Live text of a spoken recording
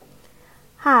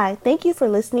Hi, thank you for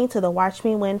listening to the Watch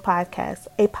Me Win podcast,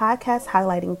 a podcast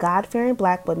highlighting God fearing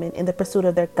Black women in the pursuit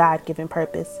of their God given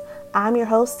purpose. I'm your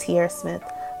host, Tierra Smith.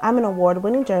 I'm an award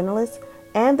winning journalist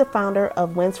and the founder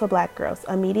of Wins for Black Girls,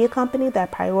 a media company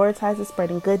that prioritizes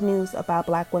spreading good news about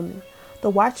Black women. The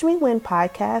Watch Me Win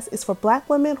podcast is for Black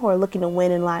women who are looking to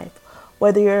win in life.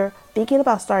 Whether you're thinking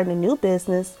about starting a new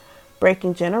business,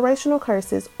 breaking generational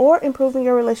curses, or improving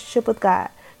your relationship with God,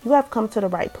 you have come to the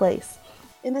right place.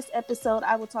 In this episode,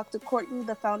 I will talk to Courtney,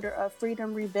 the founder of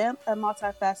Freedom Revamped, a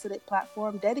multifaceted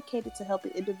platform dedicated to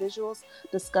helping individuals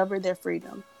discover their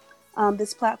freedom.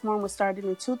 This platform was started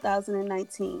in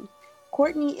 2019.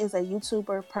 Courtney is a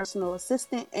YouTuber, personal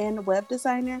assistant, and web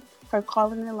designer. Her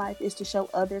calling in life is to show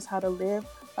others how to live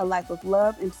a life of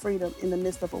love and freedom in the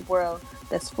midst of a world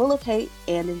that's full of hate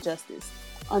and injustice.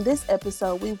 On this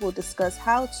episode, we will discuss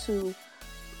how to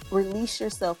release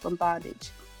yourself from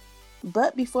bondage.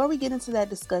 But before we get into that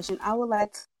discussion, I would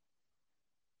like to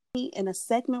be in a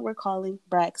segment we're calling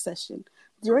Brag Session.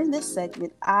 During this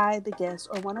segment, I, the guest,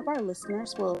 or one of our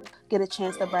listeners will get a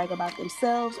chance to brag about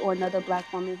themselves or another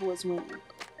Black woman who is winning.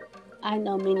 I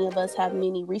know many of us have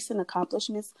many recent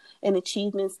accomplishments and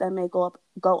achievements that may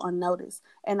go unnoticed,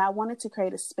 and I wanted to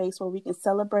create a space where we can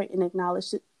celebrate and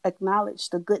acknowledge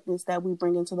the goodness that we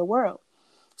bring into the world.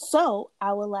 So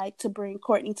I would like to bring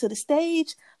Courtney to the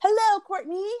stage. Hello,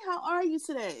 Courtney. How are you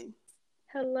today?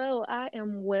 Hello, I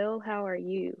am well. How are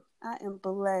you? I am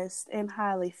blessed and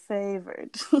highly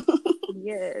favored.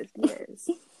 Yes.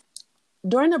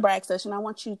 During the brag session, I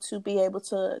want you to be able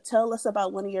to tell us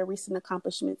about one of your recent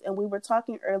accomplishments. And we were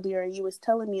talking earlier, and you was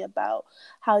telling me about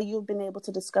how you've been able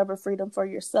to discover freedom for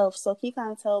yourself. So can you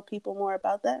kind of tell people more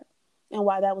about that and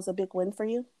why that was a big win for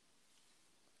you?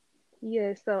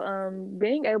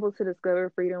 Being able to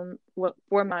discover freedom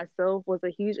for myself was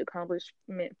a huge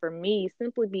accomplishment for me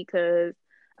simply because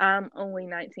I'm only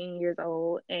 19 years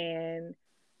old, and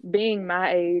being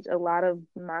my age, a lot of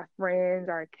my friends,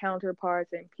 our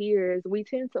counterparts and peers, we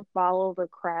tend to follow the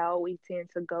crowd. We tend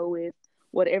to go with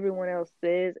what everyone else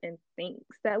says and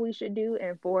thinks that we should do.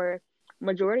 And for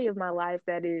majority of my life,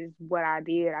 that is what I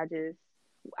did.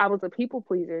 I was a people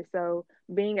pleaser. So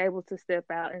being able to step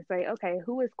out and say, okay,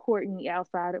 who is Courtney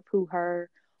outside of who her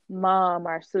mom,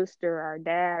 our sister, our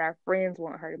dad, our friends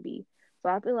want her to be? So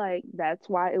I feel like that's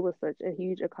why it was such a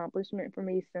huge accomplishment for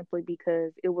me, simply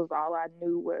because it was all I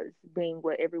knew was being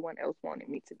what everyone else wanted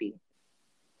me to be.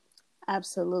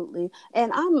 Absolutely.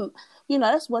 And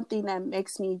that's one thing that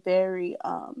makes me very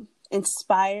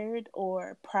inspired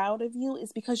or proud of you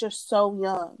is because you're so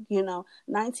young,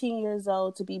 19 years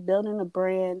old, to be building a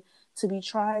brand, to be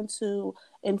trying to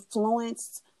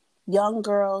influence young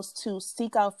girls to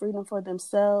seek out freedom for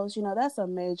themselves. That's a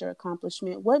major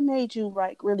accomplishment. What made you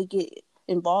really get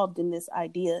involved in this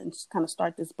idea and kind of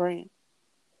start this brand?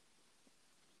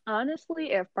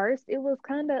 Honestly, at first, it was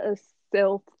kind of a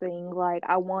self thing. Like,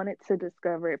 I wanted to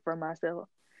discover it for myself.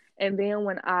 And then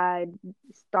when I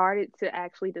started to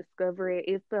actually discover it,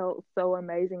 it felt so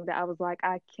amazing that I was like,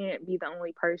 I can't be the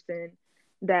only person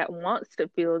that wants to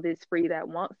feel this free, that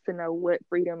wants to know what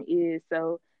freedom is.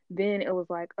 So then it was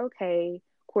like, okay,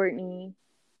 Courtney,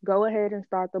 go ahead and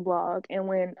start the blog. And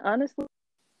when honestly,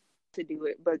 to do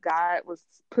it, but God was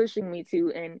pushing me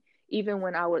to. And even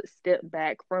when I would step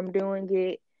back from doing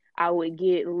it, I would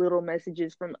get little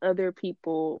messages from other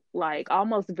people, like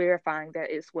almost verifying that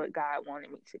it's what God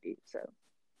wanted me to do. So,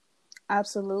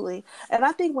 Absolutely. And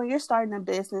I think when you're starting a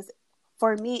business,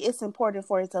 for me, it's important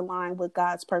for it to align with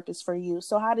God's purpose for you.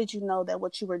 So, how did you know that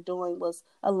what you were doing was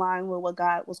aligned with what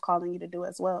God was calling you to do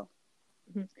as well?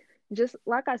 mhm. Just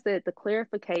like I said, the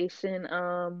clarification,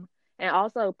 and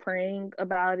also praying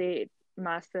about it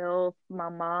myself. My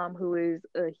mom, who is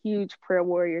a huge prayer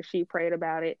warrior, she prayed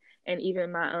about it, and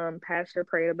even my pastor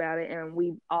prayed about it, and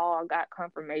we all got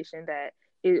confirmation that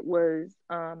it was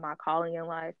my calling in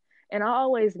life. And I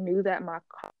always knew that my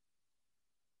call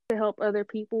to help other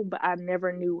people, but I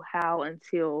never knew how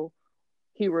until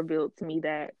he revealed to me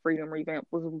that Freedom Revamp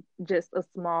was just a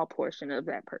small portion of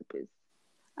that purpose.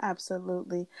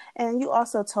 Absolutely. And you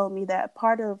also told me that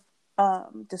part of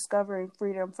discovering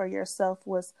freedom for yourself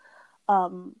was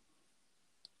um,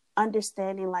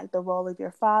 understanding like the role of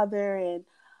your father and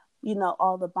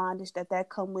all the bondage that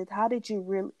come with. How did you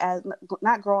really, as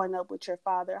not growing up with your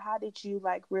father, how did you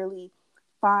really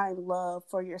find love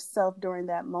for yourself during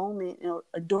that moment, or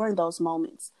during those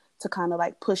moments, to kind of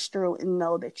push through and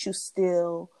know that you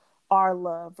still are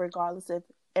loved regardless if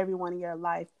everyone in your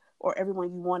life or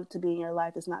everyone you wanted to be in your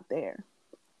life is not there?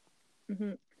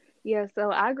 hmm Yeah,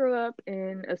 so I grew up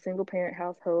in a single parent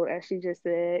household. As she just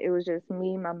said, it was just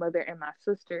me, my mother, and my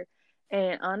sister.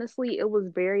 And honestly, it was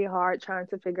very hard trying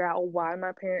to figure out why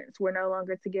my parents were no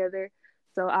longer together.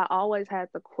 So I always had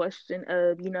the question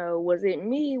of, was it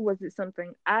me? Was it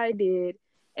something I did?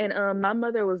 And my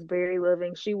mother was very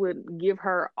loving. She would give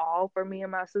her all for me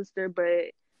and my sister,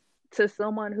 but to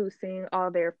someone who's seeing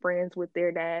all their friends with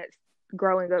their dads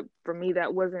growing up, for me,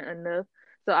 that wasn't enough.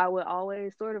 So I would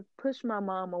always sort of push my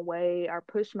mom away or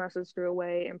push my sister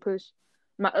away and push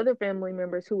my other family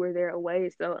members who were there away.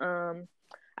 So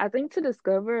I think to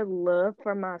discover love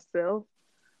for myself,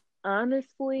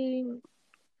 honestly,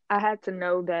 I had to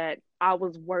know that I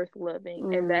was worth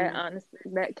loving, and that honestly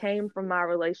that came from my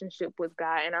relationship with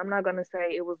God. And I'm not gonna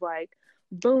say it was like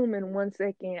boom in 1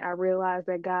 second I realized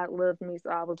that God loved me, so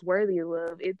I was worthy of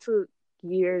love. It took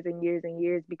years and years and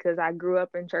years because I grew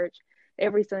up in church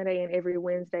every Sunday and every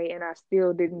Wednesday, and I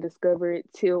still didn't discover it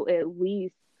till at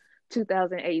least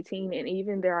 2018. And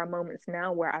even there are moments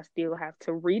now where I still have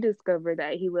to rediscover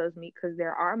that He loves me, because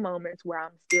there are moments where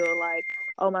I'm still like,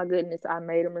 oh my goodness, I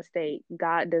made a mistake.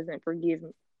 God doesn't forgive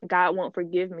me. God won't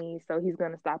forgive me, so He's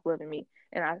going to stop loving me.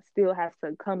 And I still have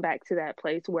to come back to that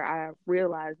place where I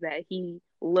realize that He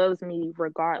loves me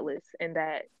regardless. And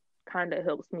that kind of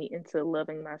helps me into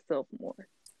loving myself more.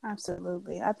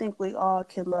 Absolutely. I think we all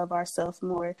can love ourselves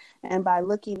more. And by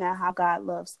looking at how God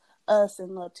loves us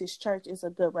and loved His church is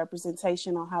a good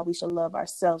representation on how we should love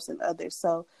ourselves and others.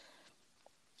 So,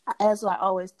 as I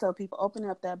always tell people,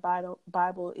 opening up that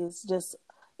Bible is just,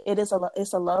 it's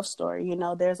a love story.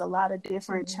 There's a lot of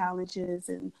different challenges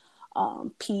and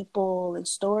people and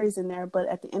stories in there, but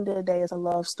at the end of the day, it's a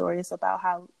love story. It's about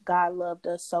how God loved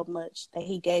us so much that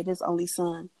He gave His only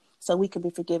Son so we could be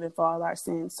forgiven for all our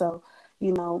sins. So,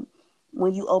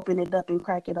 when you open it up and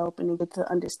crack it open and get to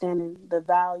understanding the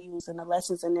values and the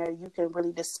lessons in there, you can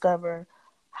really discover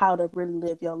how to really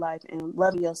live your life, and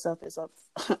loving yourself is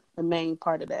the main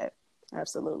part of that.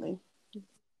 Absolutely.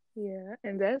 Yeah,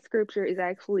 and that scripture is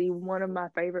actually one of my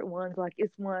favorite ones. Like,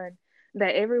 it's one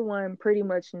that everyone pretty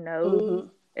much knows. Mm-hmm.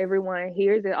 Everyone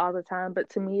hears it all the time, but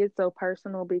to me it's so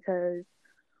personal because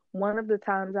one of the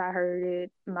times I heard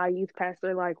it, my youth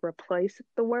pastor like replaced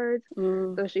the words.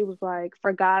 Mm. So she was like,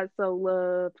 "For God so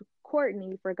loved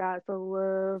Courtney, for God so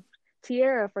loved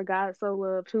Tierra, for God so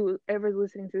loved whoever's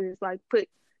listening to this, like, put,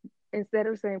 instead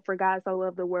of saying for God so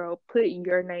loved the world, put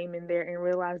your name in there and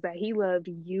realize that He loved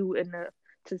you enough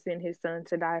to send His Son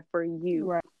to die for you."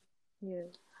 Right. Yeah.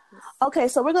 Okay,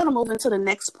 so we're going to move into the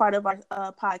next part of our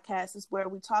podcast, is where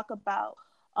we talk about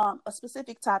a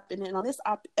specific topic. And on this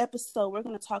episode, we're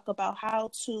going to talk about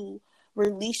how to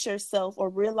release yourself or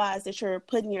realize that you're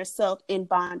putting yourself in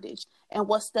bondage, and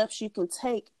what steps you can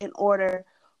take in order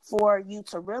for you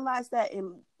to realize that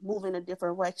and move in a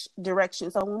different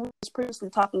direction. So when we was previously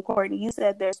talking, Courtney, you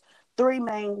said there's 3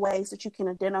 main ways that you can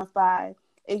identify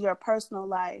in your personal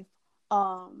life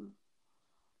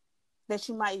that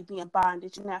you might be in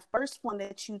bondage. And that first one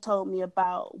that you told me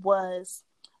about was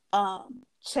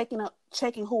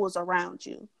checking who was around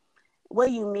you. What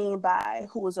do you mean by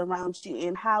who was around you,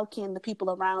 and how can the people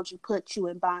around you put you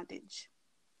in bondage?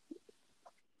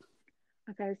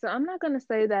 Okay, so I'm not going to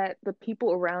say that the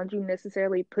people around you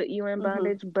necessarily put you in Mm-hmm.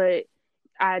 bondage, but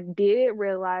I did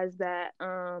realize that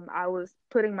I was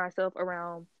putting myself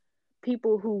around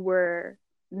people who were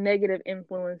negative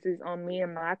influences on me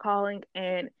and my calling.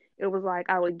 And it was like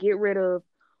I would get rid of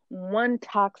one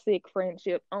toxic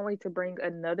friendship only to bring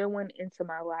another one into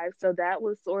my life. So that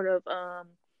was sort of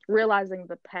realizing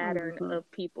the pattern Mm-hmm.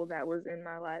 of people that was in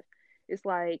my life. It's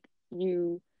like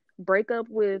you break up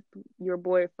with your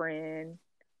boyfriend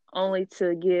only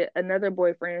to get another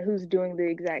boyfriend who's doing the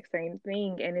exact same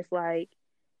thing. And it's like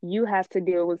you have to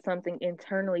deal with something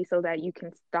internally so that you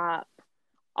can stop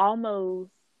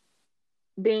almost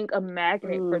being a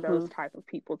magnet for Mm-hmm. those type of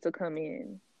people to come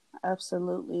in.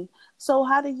 Absolutely. So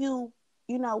how do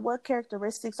what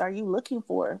characteristics are you looking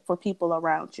for people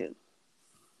around you?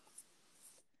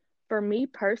 For me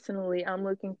personally, I'm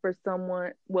looking for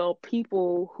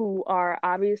people who are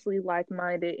obviously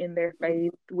like-minded in their Mm-hmm.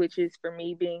 faith, which is for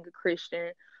me being a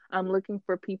Christian. I'm looking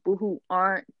for people who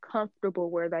aren't comfortable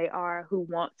where they are, who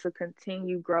want to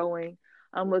continue growing.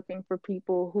 I'm looking for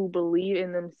people who believe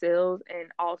in themselves and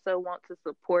also want to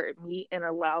support me and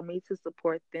allow me to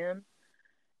support them.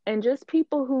 And just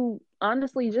people who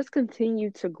honestly just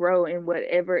continue to grow in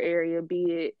whatever area, be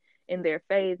it in their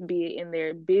faith, be it in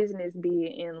their business, be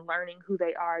it in learning who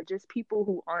they are. Just people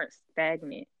who aren't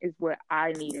stagnant is what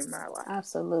I need in my life.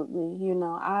 Absolutely.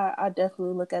 I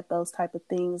definitely look at those type of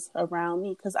things around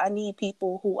me, because I need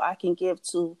people who I can give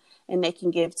to and they can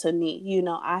give to me.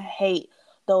 I hate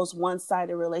those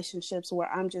one-sided relationships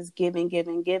where I'm just giving,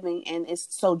 giving, giving, and it's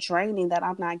so draining that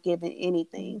I'm not giving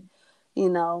anything. you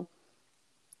know.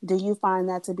 Do you find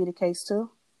that to be the case too?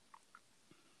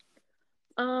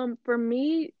 For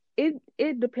me,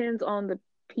 it depends on the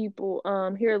people.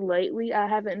 Here lately, I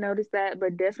haven't noticed that,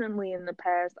 but definitely in the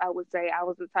past, I would say I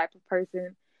was the type of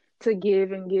person to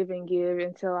give and give and give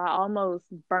until I almost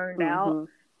burned out.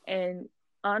 Mm-hmm. And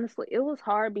honestly, it was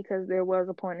hard because there was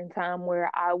a point in time where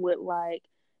I would like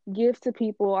give to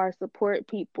people or support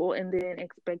people and then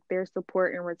expect their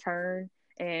support in return.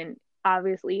 And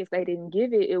obviously, if they didn't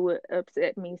give it, it would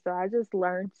upset me. So I just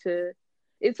learned to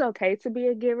it's okay to be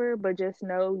a giver, but just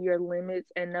know your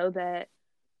limits and know that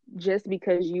just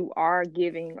because you are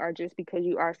giving or just because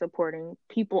you are supporting,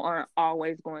 people aren't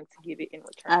always going to give it in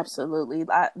return. Absolutely.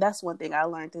 That's one thing I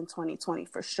learned in 2020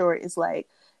 for sure is like,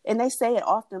 and they say it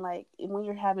often, like when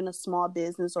you're having a small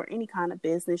business or any kind of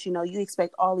business, you know, you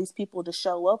expect all these people to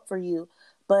show up for you,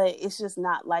 but it's just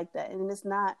not like that. And it's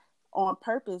not on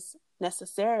purpose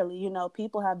necessarily. You know,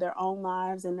 people have their own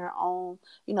lives and their own,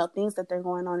 you know, things that they're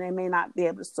going on. They may not be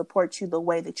able to support you the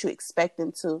way that you expect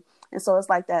them to. And so it's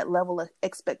like that level of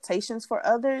expectations for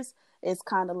others is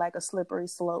kind of like a slippery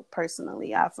slope,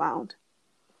 personally, I found.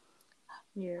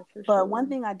 Yeah, for But one sure.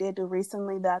 thing I did do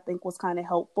recently that I think was kind of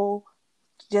helpful,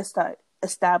 just to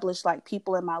establish like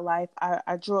people in my life,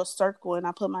 I drew a circle and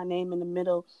I put my name in the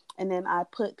middle, and then I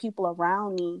put people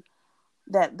around me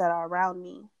that are around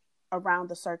me around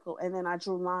the circle, and then I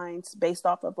drew lines based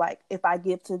off of like if I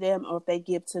give to them or if they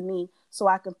give to me, so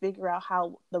I can figure out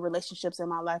how the relationships in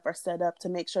my life are set up to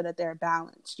make sure that they're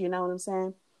balanced. You know what I'm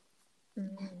saying?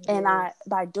 And Yes.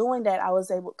 by doing that, I was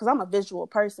able, because I'm a visual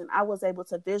person, I was able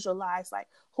to visualize like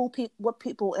what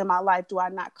people in my life do I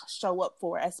not show up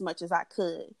for as much as I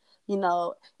could. You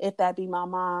know, if that be my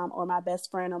mom or my best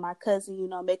friend or my cousin, you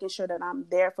know, making sure that I'm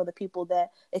there for the people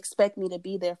that expect me to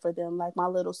be there for them, like my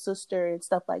little sister and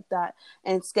stuff like that.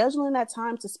 And scheduling that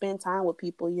time to spend time with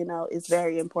people, you know, is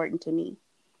very important to me.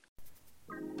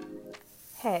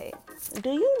 Hey,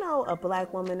 do you know a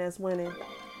black woman that's winning?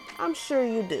 I'm sure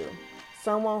you do.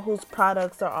 Someone whose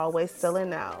products are always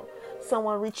selling out.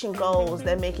 Someone reaching goals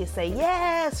that make you say,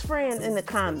 yes, friends, in the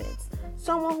comments.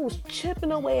 Someone who's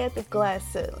chipping away at the glass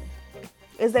ceiling.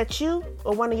 Is that you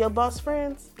or one of your boss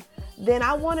friends? Then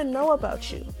I want to know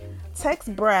about you.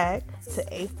 Text BRAG to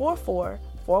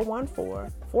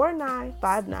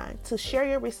 844-414-4959 to share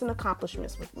your recent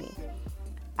accomplishments with me.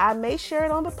 I may share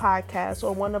it on the podcast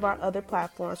or one of our other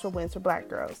platforms for Wins for Black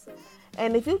Girls.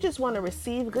 And if you just want to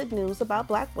receive good news about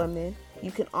Black women,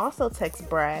 you can also text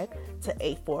BRAG to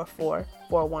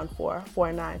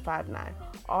 844-414-4959.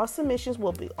 All submissions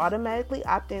will be automatically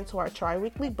opted into our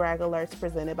tri-weekly BRAG alerts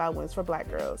presented by Wins for Black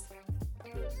Girls.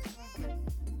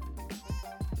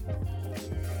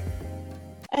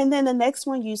 And then the next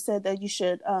one you said that you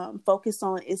should focus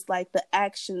on is like the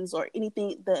actions or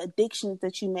anything, the addictions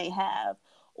that you may have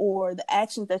or the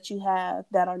actions that you have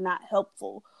that are not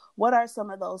helpful. What are some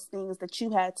of those things that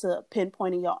you had to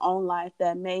pinpoint in your own life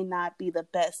that may not be the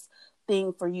best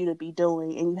thing for you to be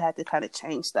doing and you had to kind of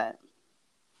change that?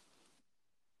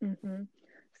 Mm-hmm.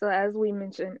 So, as we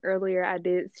mentioned earlier, I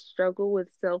did struggle with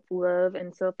self love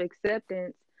and self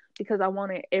acceptance because I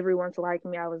wanted everyone to like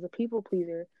me. I was a people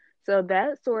pleaser. So,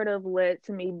 that sort of led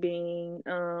to me being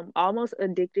almost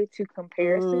addicted to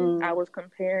comparison. I Mm, was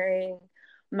comparing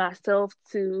myself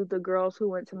to the girls who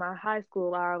went to my high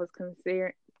school, or I was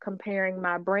comparing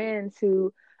my brand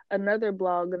to another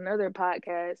blog, another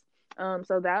podcast.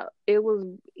 So that it was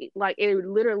like it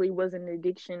literally was an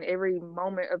addiction. Every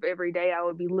moment of every day, I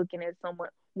would be looking at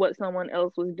what someone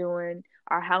else was doing,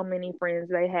 or how many friends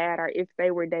they had, or if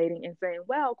they were dating, and saying,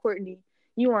 "Wow, Courtney,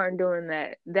 you aren't doing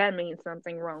that. That means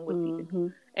something wrong with you." mm-hmm.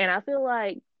 And I feel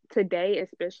like today,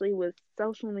 especially with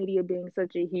social media being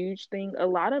such a huge thing, a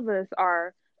lot of us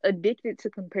are addicted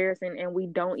to comparison, and we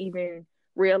don't even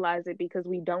realize it because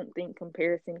we don't think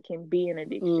comparison can be an Mm,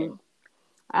 addiction.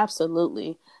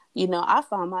 absolutely. You know, I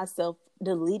found myself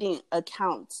deleting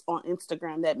accounts on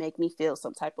Instagram that make me feel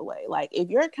some type of way. Like if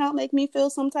your account make me feel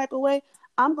some type of way,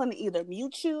 I'm going to either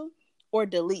mute you or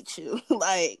delete you.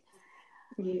 Like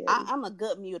Yeah. I'm a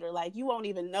good muter. Like you won't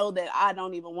even know that I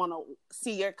don't even want to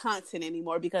see your content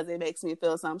anymore because it makes me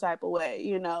feel some type of way,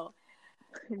 you know.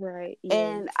 Right. Yes.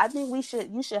 And I think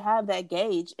you should have that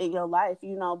gauge in your life,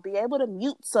 you know, be able to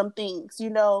mute some things, you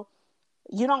know.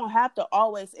 You don't have to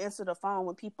always answer the phone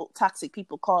when toxic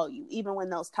people call you, even when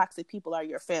those toxic people are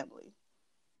your family.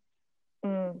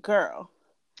 Mm, Girl,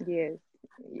 yes.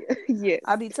 Yes.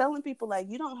 I be telling people like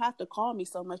you don't have to call me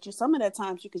so much. You some of the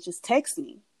times you could just text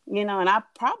me, you know, and I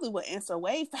probably would answer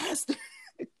way faster.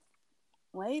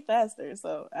 Way faster.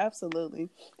 So absolutely.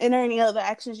 And there any other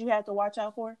actions you had to watch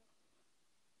out for?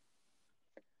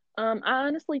 I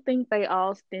honestly think they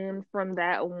all stem from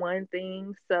that one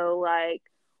thing. So, like,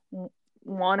 w-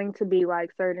 wanting to be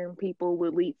like certain people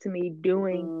would lead to me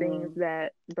doing things Mm,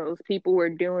 that those people were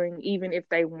doing, even if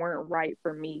they weren't right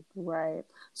for me. right.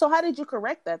 So how did you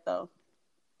correct that though?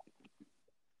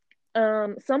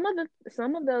 Some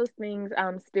of those things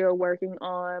I'm still working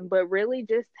on, but really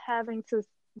just having to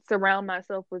surround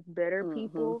myself with better Mm-hmm.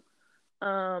 people.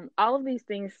 All of these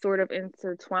things sort of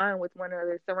intertwine with one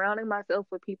another. Surrounding myself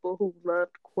with people who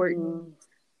loved Courtney Mm,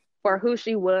 for who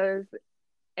she was,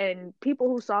 and people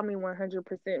who saw me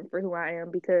 100% for who I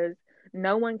am, because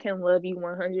no one can love you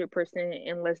 100%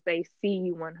 unless they see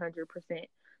you 100%.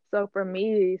 So for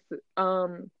me, it's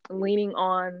leaning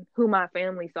on who my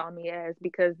family saw me as,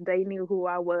 because they knew who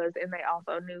I was and they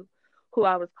also knew who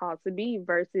I was called to be,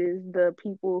 versus the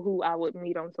people who I would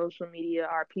meet on social media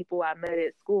or people I met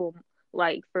at school.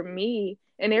 Like for me,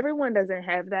 and everyone doesn't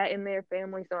have that in their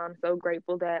family, so I'm so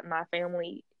grateful that my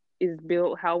family is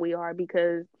built how we are,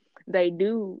 because they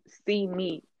do see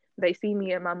me. They see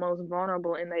me at my most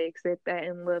vulnerable and they accept that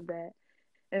and love that.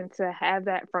 And to have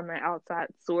that from an outside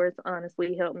source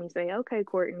honestly helped me say, okay,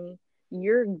 Courtney,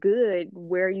 you're good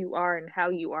where you are and how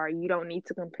you are. You don't need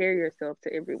to compare yourself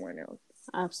to everyone else.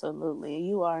 absolutely.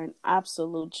 You are an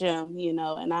absolute gem,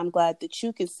 and I'm glad that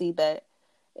you can see that.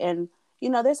 And,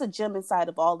 there's a gem inside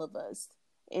of all of us.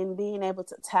 And being able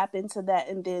to tap into that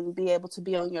and then be able to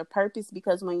be on your purpose,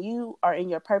 because when you are in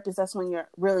your purpose, that's when you're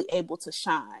really able to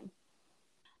shine.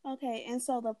 Okay, and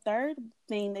so the third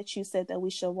thing that you said that we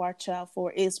should watch out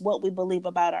for is what we believe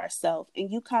about ourselves, and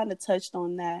you kind of touched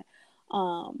on that.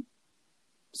 Um,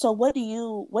 so what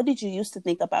did you used to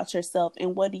think about yourself,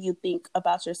 and what do you think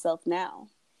about yourself now?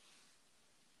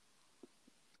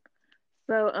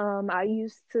 So I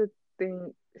used to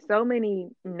think so many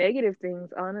negative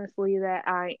things, honestly, that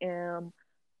I am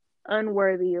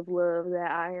unworthy of love,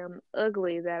 that I am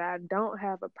ugly, that I don't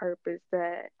have a purpose,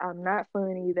 that I'm not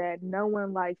funny, that no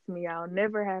one likes me, I'll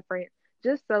never have friends.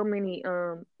 Just so many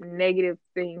negative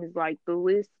things. Like the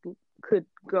list could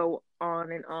go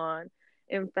on and on.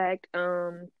 In fact,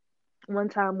 one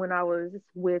time when I was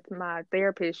with my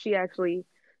therapist, she actually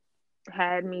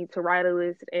had me to write a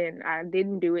list and I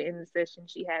didn't do it in the session.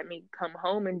 She had me come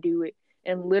home and do it.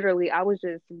 And literally, I was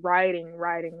just writing,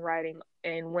 writing, writing.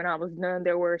 And when I was done,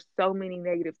 there were so many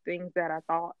negative things that I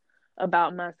thought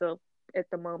about myself at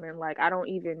the moment. Like, I don't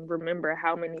even remember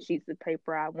how many sheets of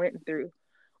paper I went through.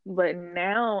 But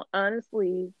now,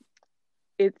 honestly,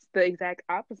 it's the exact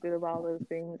opposite of all those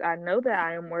things. I know that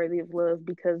I am worthy of love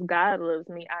because God loves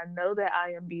me. I know that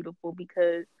I am beautiful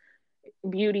because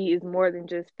beauty is more than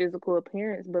just physical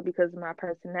appearance, but because of my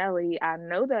personality, I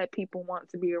know that people want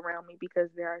to be around me because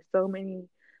there are so many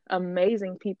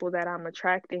amazing people that I'm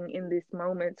attracting in this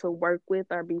moment to work with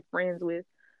or be friends with.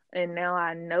 And now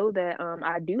I know that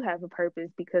I do have a purpose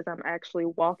because I'm actually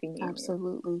walking in it.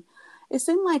 Absolutely. It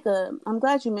seemed like I'm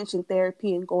glad you mentioned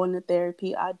therapy and going to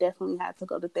therapy. I definitely had to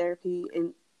go to therapy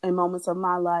in moments of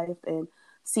my life and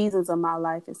seasons of my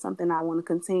life. It's something I want to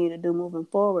continue to do moving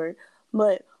forward.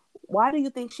 But why do you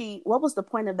think what was the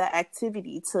point of that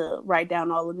activity to write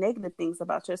down all the negative things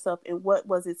about yourself, and what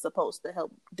was it supposed to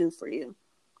help do for you?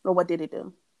 Or what did it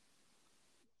do?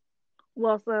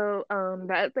 Well, so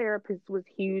that therapist was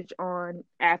huge on Mm,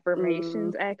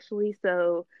 affirmations actually.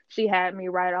 So she had me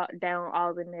down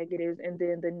all the negatives, and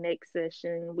then the next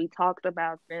session we talked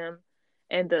about them,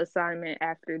 and the assignment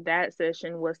after that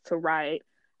session was to write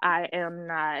I am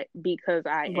not because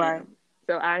I right. am.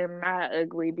 So I am not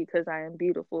ugly because I am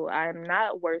beautiful. I am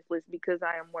not worthless because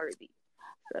I am worthy.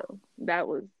 So that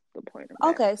was the point of that.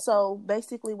 Okay, so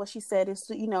basically what she said is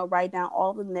to, write down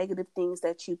all the negative things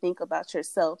that you think about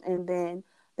yourself, and then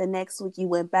the next week you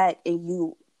went back and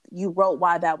you wrote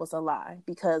why that was a lie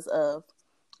because of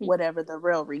whatever the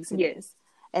real reason Yes. is.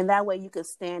 And that way you could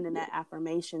stand in Yes. that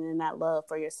affirmation and that love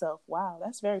for yourself. Wow,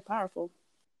 that's very powerful.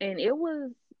 And it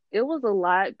was a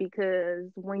lot,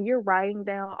 because when you're writing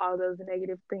down all those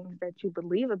negative things that you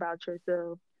believe about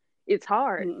yourself, it's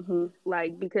hard. Hmm.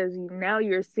 Like, because now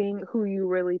you're seeing who you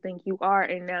really think you are,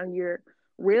 and now you're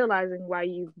realizing why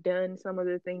you've done some of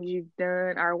the things you've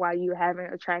done or why you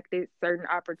haven't attracted certain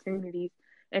opportunities.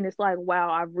 And it's like, wow,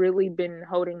 I've really been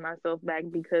holding myself back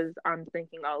because I'm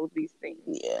thinking all of these things.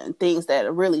 Yeah, and things that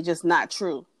are really just not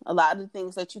true. A lot of the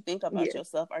things that you think about Yes.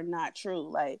 yourself are not true.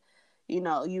 Like,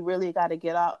 you really got to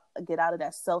get out of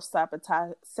that self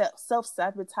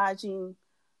sabotaging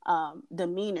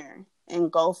demeanor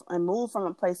and and move from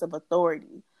a place of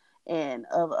authority and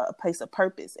of a place of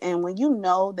purpose. And when you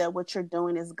know that what you're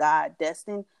doing is God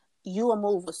destined, you will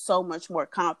move with so much more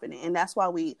confidence. And that's why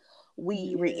we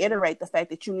we reiterate the fact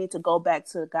that you need to go back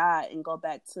to God and go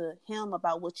back to him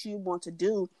about what you want to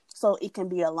do so it can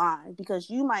be aligned, because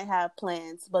you might have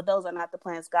plans, but those are not the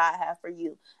plans God has for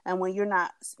you. And when you're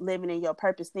not living in your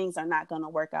purpose, things are not going to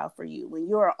work out for you. When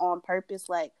you're on purpose,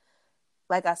 like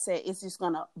I said, it's just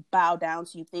going to bow down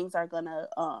to you. Things are going to,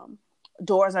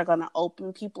 doors are going to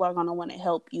open. People are going to want to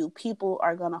help you. People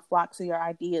are going to flock to your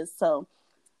ideas. So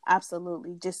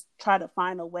absolutely, just try to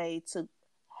find a way to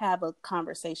have a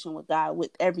conversation with God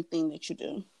with everything that you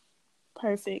do.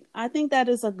 Perfect. I think that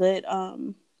is a good,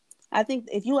 I think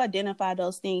if you identify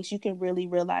those things, you can really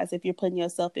realize if you're putting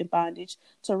yourself in bondage.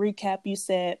 To recap, you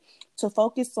said to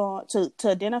focus on, to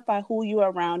identify who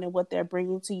you're around and what they're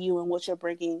bringing to you and what you're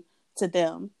bringing to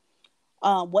them.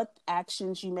 What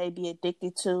actions you may be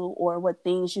addicted to, or what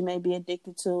things you may be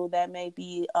addicted to. That may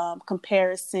be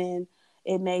comparison.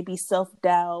 It may be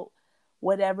self-doubt,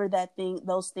 whatever that thing,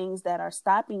 those things that are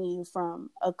stopping you from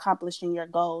accomplishing your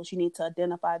goals. You need to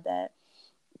identify that.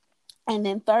 And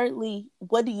then thirdly,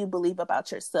 what do you believe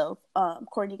about yourself?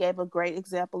 Courtney gave a great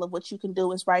example of what you can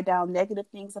do is write down negative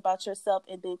things about yourself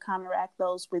and then counteract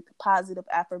those with positive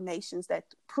affirmations that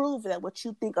prove that what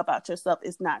you think about yourself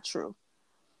is not true.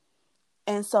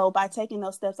 And so by taking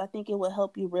those steps, I think it will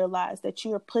help you realize that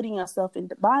you're putting yourself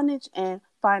into bondage and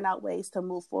find out ways to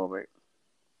move forward.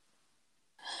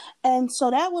 And so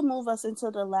that will move us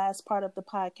into the last part of the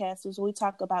podcast, as we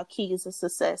talk about keys of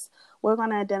success. We're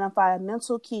going to identify a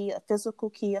mental key, a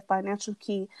physical key, a financial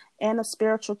key, and a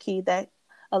spiritual key that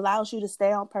allows you to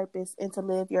stay on purpose and to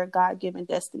live your God-given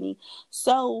destiny.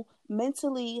 So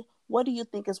mentally, what do you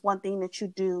think is one thing that you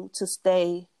do to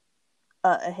stay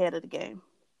ahead of the game?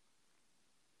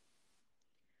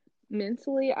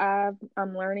 Mentally, I'm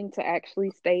learning to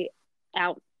actually stay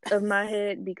out of my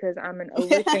head because I'm an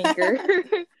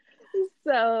overthinker.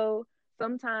 So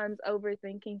sometimes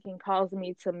overthinking can cause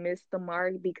me to miss the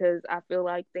mark because I feel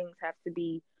like things have to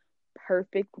be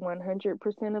perfect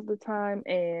 100% of the time,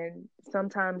 and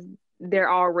sometimes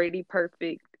they're already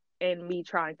perfect and me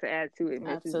trying to add to it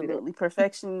messes Absolutely. it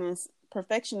up.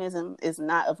 Perfectionism is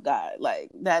not of God. Like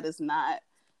that's not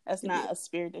a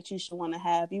spirit that you should want to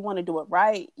have. You want to do it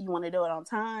right, you want to do it on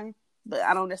time, but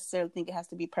I don't necessarily think it has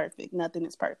to be perfect. Nothing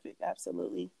is perfect.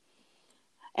 Absolutely.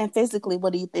 And physically,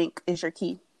 what do you think is your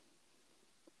key?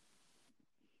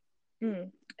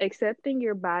 Accepting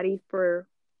your body for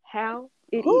how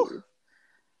it Whew.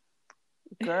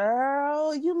 is.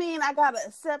 Girl, you mean I gotta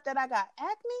accept that I got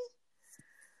acne?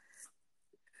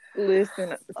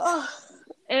 Listen,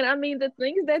 and I mean the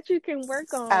things that you can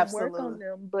work on, Absolutely. work on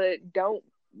them, but don't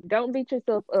beat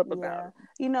yourself up about it.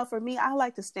 You know, for me, I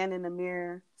like to stand in the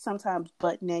mirror, sometimes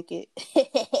butt naked,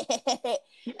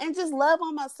 and just love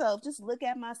on myself. Just look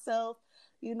at myself,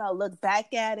 look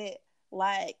back at it,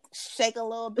 like shake a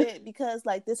little bit, because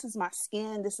like this is my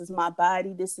skin, this is my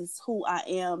body, this is who I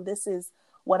am, this is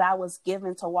what I was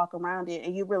given to walk around in,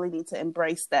 and you really need to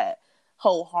embrace that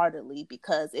wholeheartedly,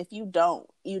 because if you don't,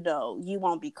 you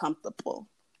won't be comfortable.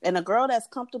 And a girl that's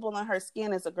comfortable in her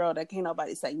skin is a girl that can't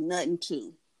nobody say nothing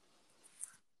to.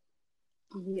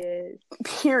 Yes.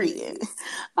 Period.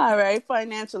 All right.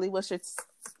 Financially, what's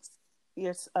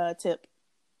your tip?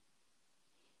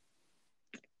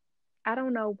 I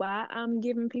don't know why I'm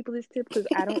giving people this tip because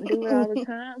I don't do it all the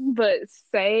time. But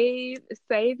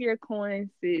save your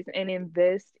coins, sis, and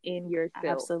invest in yourself.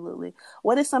 Absolutely.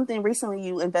 What is something recently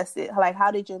you invested? Like, how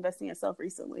did you invest in yourself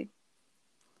recently?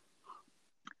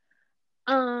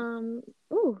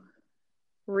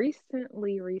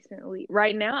 Recently.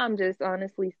 Right now, I'm just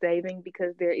honestly saving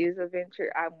because there is a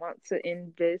venture I want to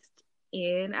invest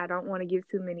in. I don't want to give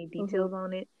too many details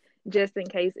on it, just in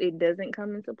case it doesn't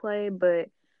come into play. But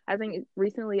I think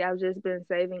recently I've just been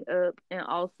saving up,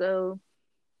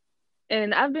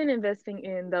 and I've been investing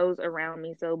in those around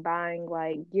me. So buying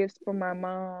like gifts for my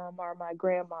mom or my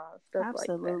grandma, stuff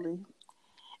Absolutely. like that.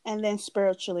 And then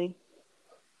spiritually,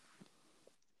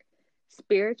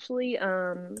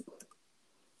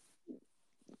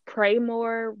 pray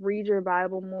more, read your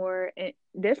Bible more, and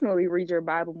definitely read your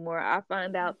Bible more. I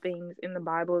find out things in the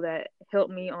Bible that help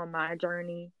me on my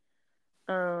journey.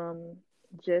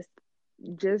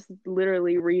 Just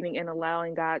literally reading and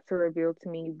allowing God to reveal to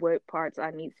me what parts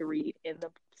I need to read in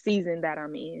the season that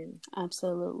I'm in.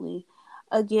 Absolutely.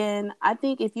 Again, I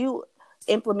think if you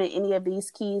implement any of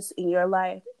these keys in your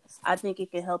life, I think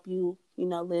it can help you,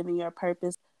 live in your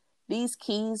purpose. These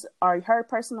keys are her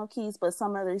personal keys, but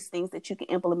some of these things that you can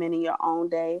implement in your own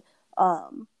day.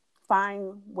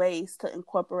 Find ways to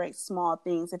incorporate small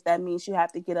things. If that means you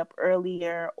have to get up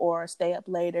earlier or stay up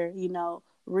later,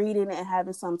 reading and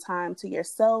having some time to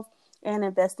yourself and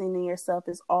investing in yourself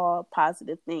is all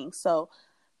positive things. So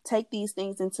take these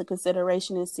things into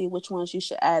consideration and see which ones you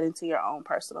should add into your own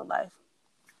personal life.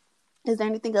 Is there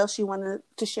anything else you wanted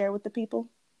to share with the people?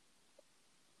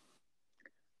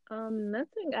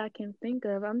 Nothing I can think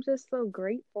of. I'm just so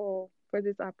grateful for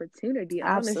this opportunity,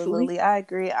 honestly. Absolutely, I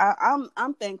agree.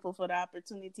 I'm thankful for the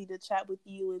opportunity to chat with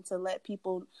you and to let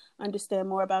people understand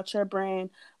more about your brand.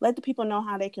 Let the people know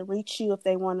how they can reach you if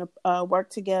they want to work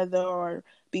together or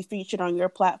be featured on your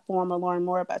platform or learn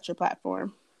more about your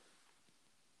platform.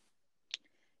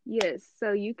 Yes,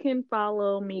 so you can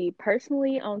follow me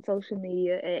personally on social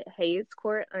media at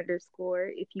HayesCourt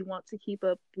 _. If you want to keep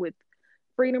up with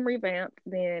Freedom Revamped,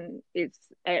 then it's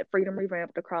at Freedom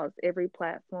Revamped across every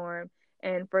platform.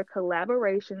 And for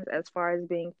collaborations, as far as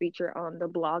being featured on the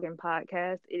blog and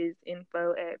podcast, it is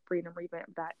info at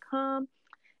freedomrevamped.com.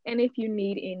 And if you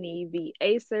need any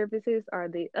VA services or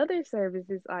the other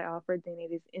services I offer, then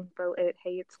it is info at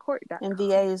And hayescourt.com.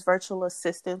 VA is virtual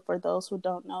assistant. For those who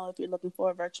don't know, if you're looking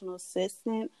for a virtual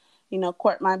assistant,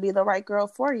 Court might be the right girl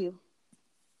for you.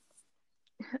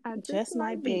 I Just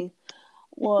might be. be.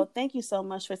 Well, thank you so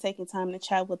much for taking time to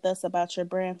chat with us about your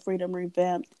brand Freedom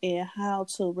Revamped and how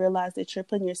to realize that you're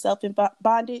putting yourself in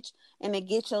bondage and to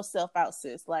get yourself out,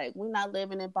 sis. Like, we're not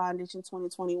living in bondage in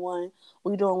 2021.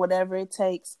 We're doing whatever it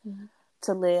takes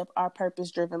to live our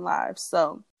purpose-driven lives.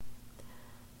 So,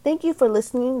 thank you for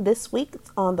listening this week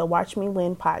on the Watch Me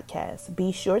Win podcast.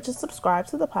 Be sure to subscribe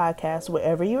to the podcast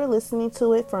wherever you are listening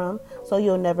to it from so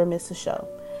you'll never miss a show.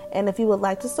 And if you would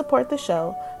like to support the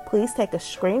show, please take a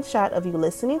screenshot of you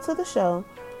listening to the show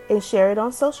and share it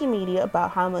on social media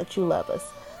about how much you love us.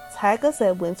 Tag us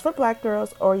at Wins for Black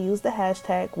Girls or use the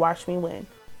hashtag WatchMeWin.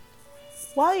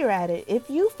 While you're at it, if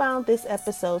you found this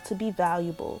episode to be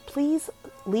valuable, please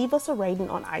leave us a rating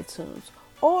on iTunes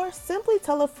or simply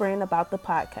tell a friend about the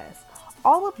podcast.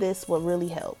 All of this will really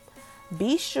help.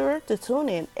 Be sure to tune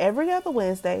in every other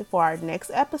Wednesday for our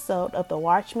next episode of the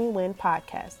Watch Me Win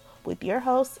podcast with your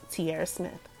host, Tierra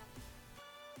Smith.